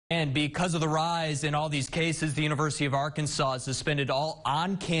And because of the rise in all these cases, the University of Arkansas has suspended all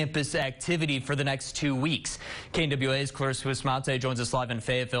on-campus activity for the next 2 weeks. KNWA's Clarissa Bustamante joins us live in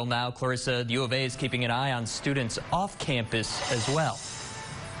Fayetteville now. Clarissa, the U of A is keeping an eye on students off campus as well.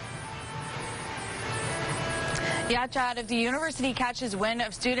 Yeah, Chad, if the university catches wind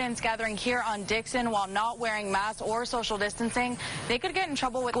of students gathering here on Dixon while not wearing masks or social distancing, they could get in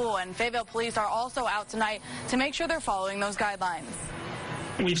trouble with school. And Fayetteville police are also out tonight to make sure they're following those guidelines.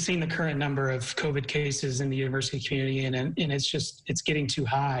 We've seen the current number of COVID cases in the university community, and it's getting too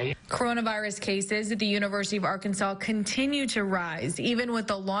high. Coronavirus cases at the University of Arkansas continue to rise, even with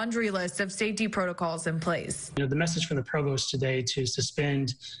the laundry list of safety protocols in place. The message from the provost today to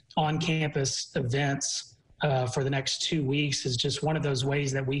suspend on-campus events for the next 2 weeks is just one of those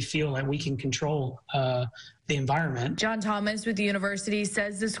ways that we feel that we can control the environment. John Thomas with the university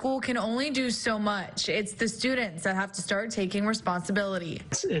says the school can only do so much. It's the students that have to start taking responsibility.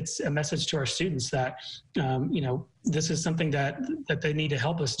 It's a message to our students that, this is something that they need to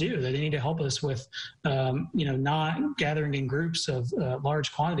help us do. That they need to help us with, not gathering in groups of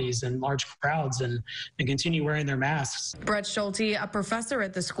large quantities and large crowds and continue wearing their masks. Brett Schulte, a professor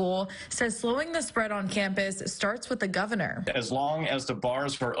at the school, says slowing the spread on campus starts with the governor. As long as the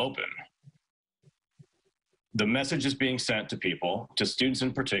bars are open, the message is being sent to people, to students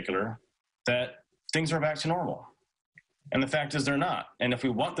in particular, that things are back to normal. And the fact is they're not. And if we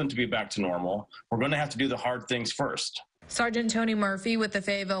want them to be back to normal, we're going to have to do the hard things first. Sergeant Tony Murphy with the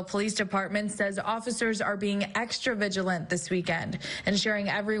Fayetteville Police Department says officers are being extra vigilant this weekend, ensuring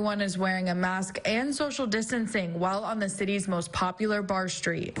everyone is wearing a mask and social distancing while on the city's most popular bar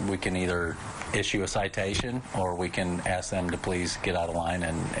street. We can either issue a citation or we can ask them to please get out of line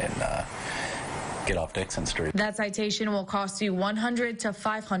and get off Dixon Street. That citation will cost you $100 to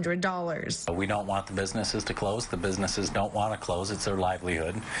 $500. We don't want the businesses to close. The businesses don't want to close. It's their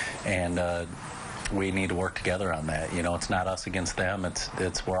livelihood, and we need to work together on that. It's not us against them.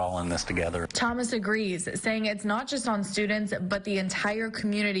 It's we're all in this together. Thomas agrees, saying it's not just on students, but the entire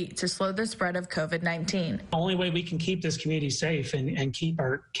community to slow the spread of COVID-19. The only way we can keep this community safe and keep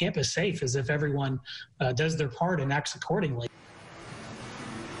our campus safe is if everyone does their part and acts accordingly.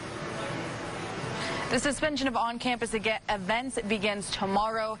 The suspension of on-campus events begins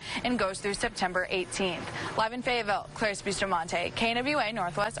tomorrow and goes through September 18th. Live in Fayetteville, Clarissa Bustamante, KNWA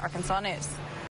Northwest Arkansas News.